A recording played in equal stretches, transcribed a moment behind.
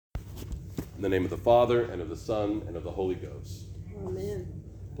In the name of the Father, and of the Son, and of the Holy Ghost. Amen.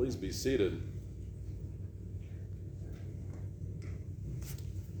 Please be seated.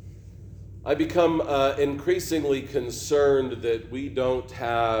 I become increasingly concerned that we don't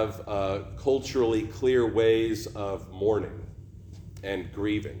have culturally clear ways of mourning and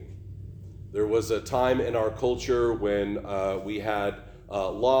grieving. There was a time in our culture when we had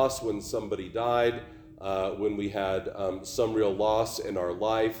loss, when somebody died, when we had some real loss in our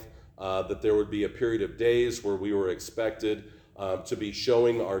life, that there would be a period of days where we were expected to be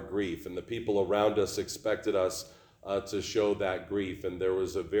showing our grief, and the people around us expected us to show that grief, and there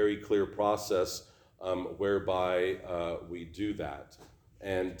was a very clear process whereby we do that.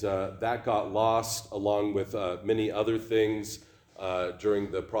 And that got lost along with many other things during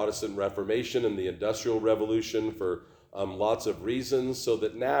the Protestant Reformation and the Industrial Revolution for lots of reasons, so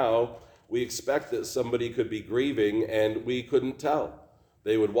that now we expect that somebody could be grieving and we couldn't tell.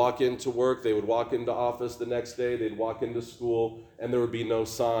 They would walk into work, they would walk into office the next day, they'd walk into school, and there would be no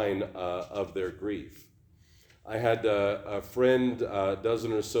sign of their grief. I had a friend a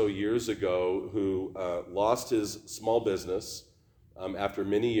dozen or so years ago who lost his small business. After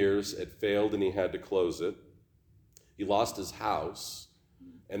many years, it failed and he had to close it. He lost his house,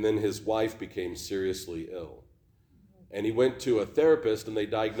 and then his wife became seriously ill. And he went to a therapist, and they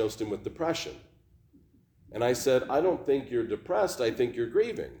diagnosed him with depression. And I said, I don't think you're depressed, I think you're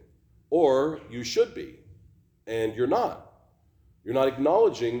grieving. Or you should be, and you're not. You're not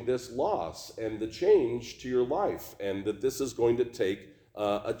acknowledging this loss and the change to your life, and that this is going to take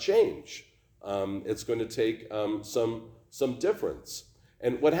a change. It's going to take some difference.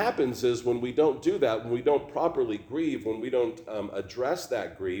 And what happens is when we don't do that, when we don't properly grieve, when we don't address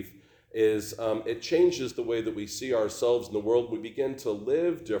that grief, is it changes the way that we see ourselves in the world. We begin to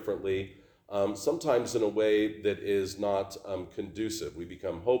live differently, sometimes in a way that is not conducive. We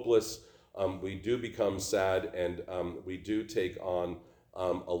become hopeless. We do become sad, and we do take on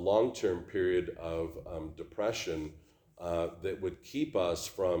a long-term period of depression that would keep us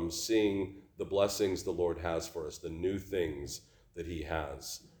from seeing the blessings the Lord has for us, the new things that he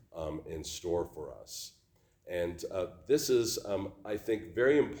has in store for us. And this is, I think,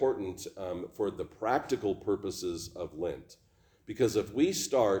 very important for the practical purposes of Lent. Because if we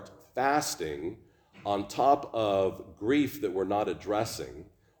start fasting on top of grief that we're not addressing,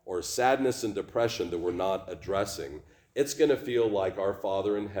 or sadness and depression that we're not addressing, it's going to feel like our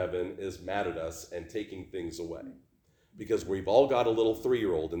Father in heaven is mad at us and taking things away. Because we've all got a little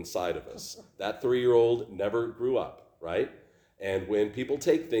 3-year-old inside of us. That 3-year-old never grew up, right? And when people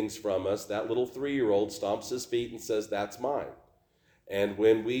take things from us, that little 3-year-old stomps his feet and says, that's mine. And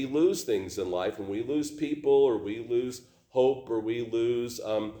when we lose things in life, when we lose people, or we lose hope, or we lose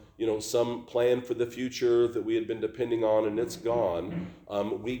some plan for the future that we had been depending on and it's gone,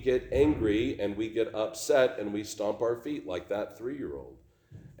 we get angry and we get upset and we stomp our feet like that 3-year-old.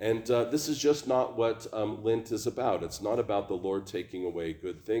 And this is just not what Lent is about. It's not about the Lord taking away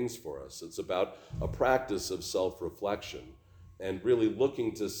good things for us. It's about a practice of self-reflection and really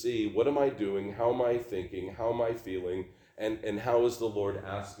looking to see, what am I doing, how am I thinking, how am I feeling, and how is the Lord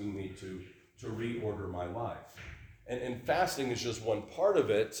asking me to reorder my life. And fasting is just one part of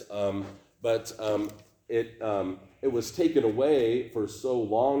it, but it was taken away for so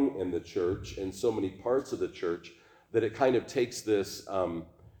long in the church, in so many parts of the church, that it kind of takes this,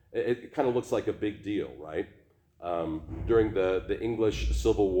 it kind of looks like a big deal, right? During the English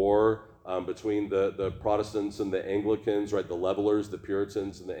Civil War, between the Protestants and the Anglicans, right, the Levelers, the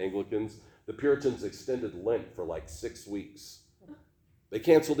Puritans and the Anglicans, the Puritans extended Lent for like 6 weeks. They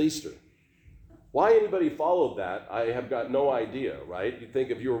canceled Easter. Why anybody followed that, I have got no idea, right? You'd think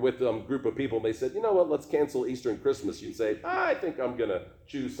if you were with a group of people and they said, you know what, let's cancel Easter and Christmas, you'd say, I think I'm going to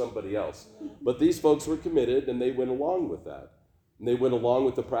choose somebody else. But these folks were committed, and they went along with that. And they went along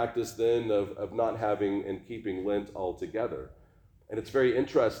with the practice then of not having and keeping Lent altogether. And it's very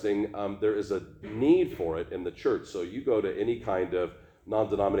interesting, there is a need for it in the church. So you go to any kind of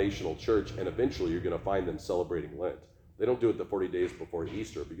non-denominational church, and eventually you're going to find them celebrating Lent. They don't do it the 40 days before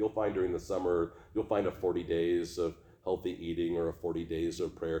Easter, but you'll find during the summer, you'll find a 40 days of healthy eating or a 40 days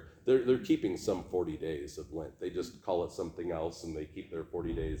of prayer. They're keeping some 40 days of Lent. They just call it something else, and they keep their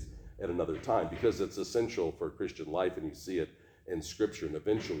 40 days at another time because it's essential for Christian life, and you see it in Scripture, and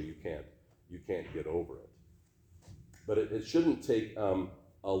eventually you can't get over it. But it shouldn't take a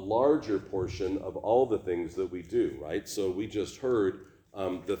larger portion of all the things that we do, right? So we just heard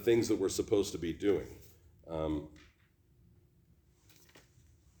the things that we're supposed to be doing.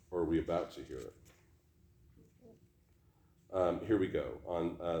 Or are we about to hear it? Here we go,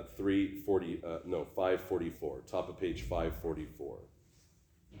 on 544, top of page 544.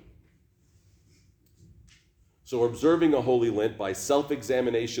 So we're observing a Holy Lent by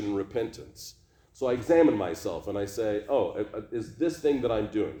self-examination and repentance. So I examine myself and I say, is this thing that I'm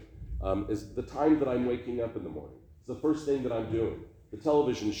doing, is the time that I'm waking up in the morning, is the first thing that I'm doing, the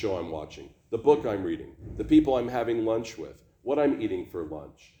television show I'm watching, the book I'm reading, the people I'm having lunch with, what I'm eating for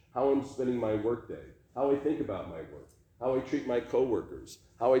lunch, how I'm spending my workday, how I think about my work, how I treat my coworkers,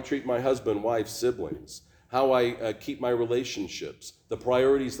 how I treat my husband, wife, siblings, how I keep my relationships, the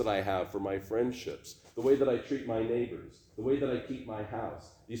priorities that I have for my friendships, the way that I treat my neighbors, the way that I keep my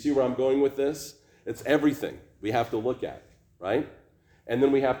house. Do you see where I'm going with this? It's everything we have to look at, right? And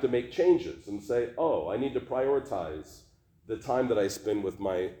then we have to make changes and say, I need to prioritize the time that I spend with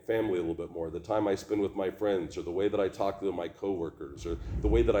my family a little bit more, the time I spend with my friends, or the way that I talk to my coworkers, or the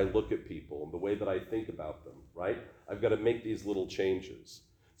way that I look at people, and the way that I think about them, right? I've got to make these little changes.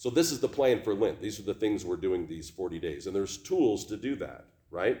 So this is the plan for Lent. These are the things we're doing these 40 days. And there's tools to do that,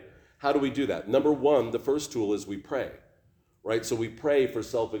 right? How do we do that? Number one, the first tool is we pray, right? So we pray for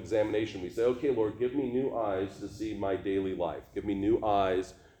self-examination. We say, okay, Lord, give me new eyes to see my daily life. Give me new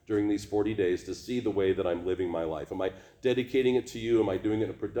eyes during these 40 days to see the way that I'm living my life. Am I dedicating it to you? Am I doing it in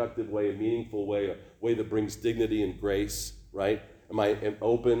a productive way, a meaningful way, a way that brings dignity and grace, right? Am I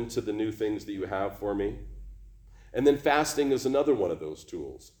open to the new things that you have for me? And then fasting is another one of those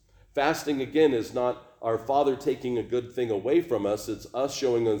tools. Fasting, again, is not our Father taking a good thing away from us. It's us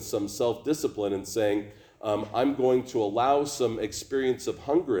showing us some self-discipline and saying, I'm going to allow some experience of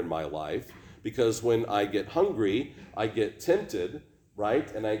hunger in my life, because when I get hungry, I get tempted, right?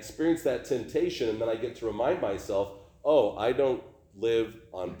 And I experience that temptation, and then I get to remind myself, I don't live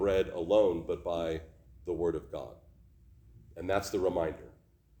on bread alone, but by the Word of God. And that's the reminder.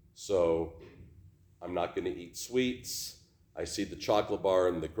 So I'm not going to eat sweets. I see the chocolate bar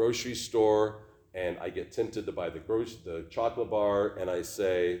in the grocery store, and I get tempted to buy the chocolate bar, and I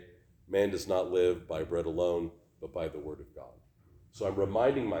say, man does not live by bread alone, but by the Word of God. So I'm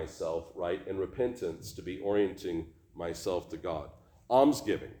reminding myself, right, in repentance, to be orienting myself to God.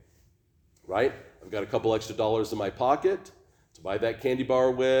 Almsgiving, right? I've got a couple extra dollars in my pocket to buy that candy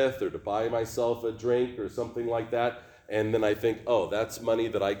bar with, or to buy myself a drink or something like that. And then I think, that's money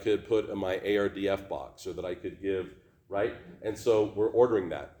that I could put in my ARDF box, or that I could give, right? And so we're ordering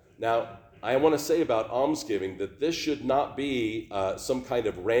that. Now, I want to say about almsgiving that this should not be some kind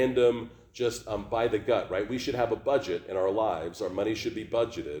of random, just by the gut, right? We should have a budget in our lives. Our money should be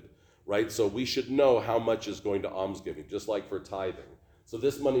budgeted, right? So we should know how much is going to almsgiving, just like for tithing. So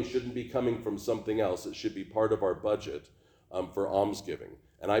this money shouldn't be coming from something else. It should be part of our budget for almsgiving.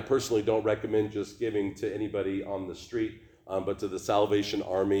 And I personally don't recommend just giving to anybody on the street, but to the Salvation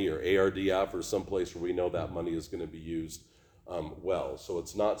Army or ARDF or someplace where we know that money is going to be used well. So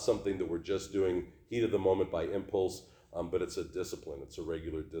it's not something that we're just doing heat of the moment by impulse, but it's a discipline. It's a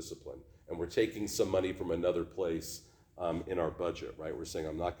regular discipline. And we're taking some money from another place in our budget, right? We're saying,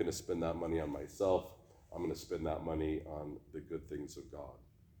 I'm not going to spend that money on myself. I'm going to spend that money on the good things of God.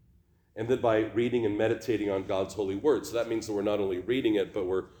 And then by reading and meditating on God's holy word. So that means that we're not only reading it, but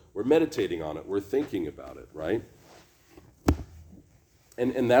we're meditating on it. We're thinking about it, right?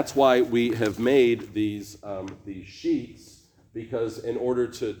 And that's why we have made these sheets, because in order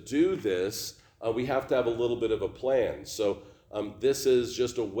to do this, we have to have a little bit of a plan. So this is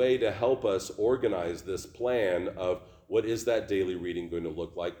just a way to help us organize this plan of what is that daily reading going to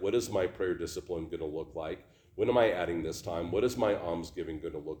look like? What is my prayer discipline going to look like? When am I adding this time? What is my almsgiving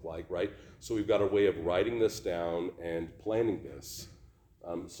going to look like, right? So we've got a way of writing this down and planning this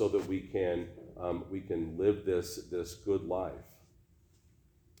so that we can live this good life.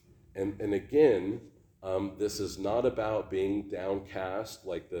 And again, this is not about being downcast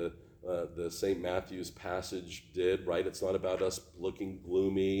like the St. Matthew's passage did, right? It's not about us looking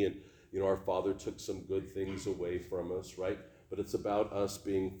gloomy and, our Father took some good things away from us, right? But it's about us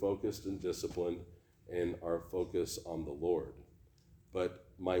being focused and disciplined in our focus on the Lord. But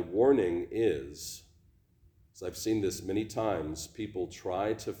my warning is, as I've seen this many times, people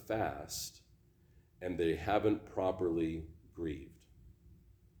try to fast and they haven't properly grieved.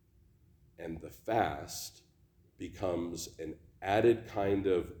 And the fast becomes an added kind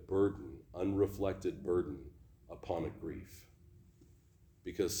of burden, unreflected burden upon a grief.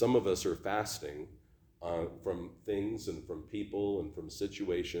 Because some of us are fasting from things and from people and from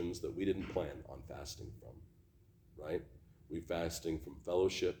situations that we didn't plan on fasting from, right? We're fasting from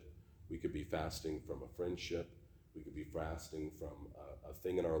fellowship. We could be fasting from a friendship. We could be fasting from a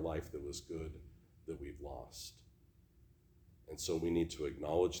thing in our life that was good that we've lost. And so we need to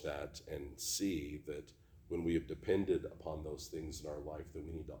acknowledge that and see that when we have depended upon those things in our life, that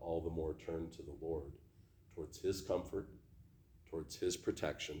we need to all the more turn to the Lord towards his comfort, towards his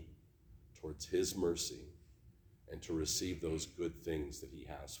protection, towards his mercy, and to receive those good things that he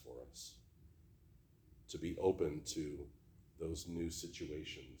has for us, to be open to those new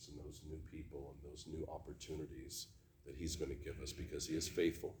situations and those new people and those new opportunities that he's going to give us, because he is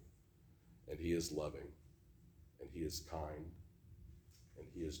faithful and he is loving and he is kind and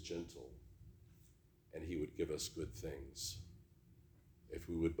he is gentle, and he would give us good things if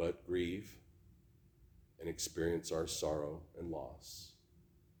we would but grieve and experience our sorrow and loss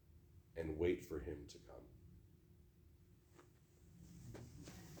and wait for him to come.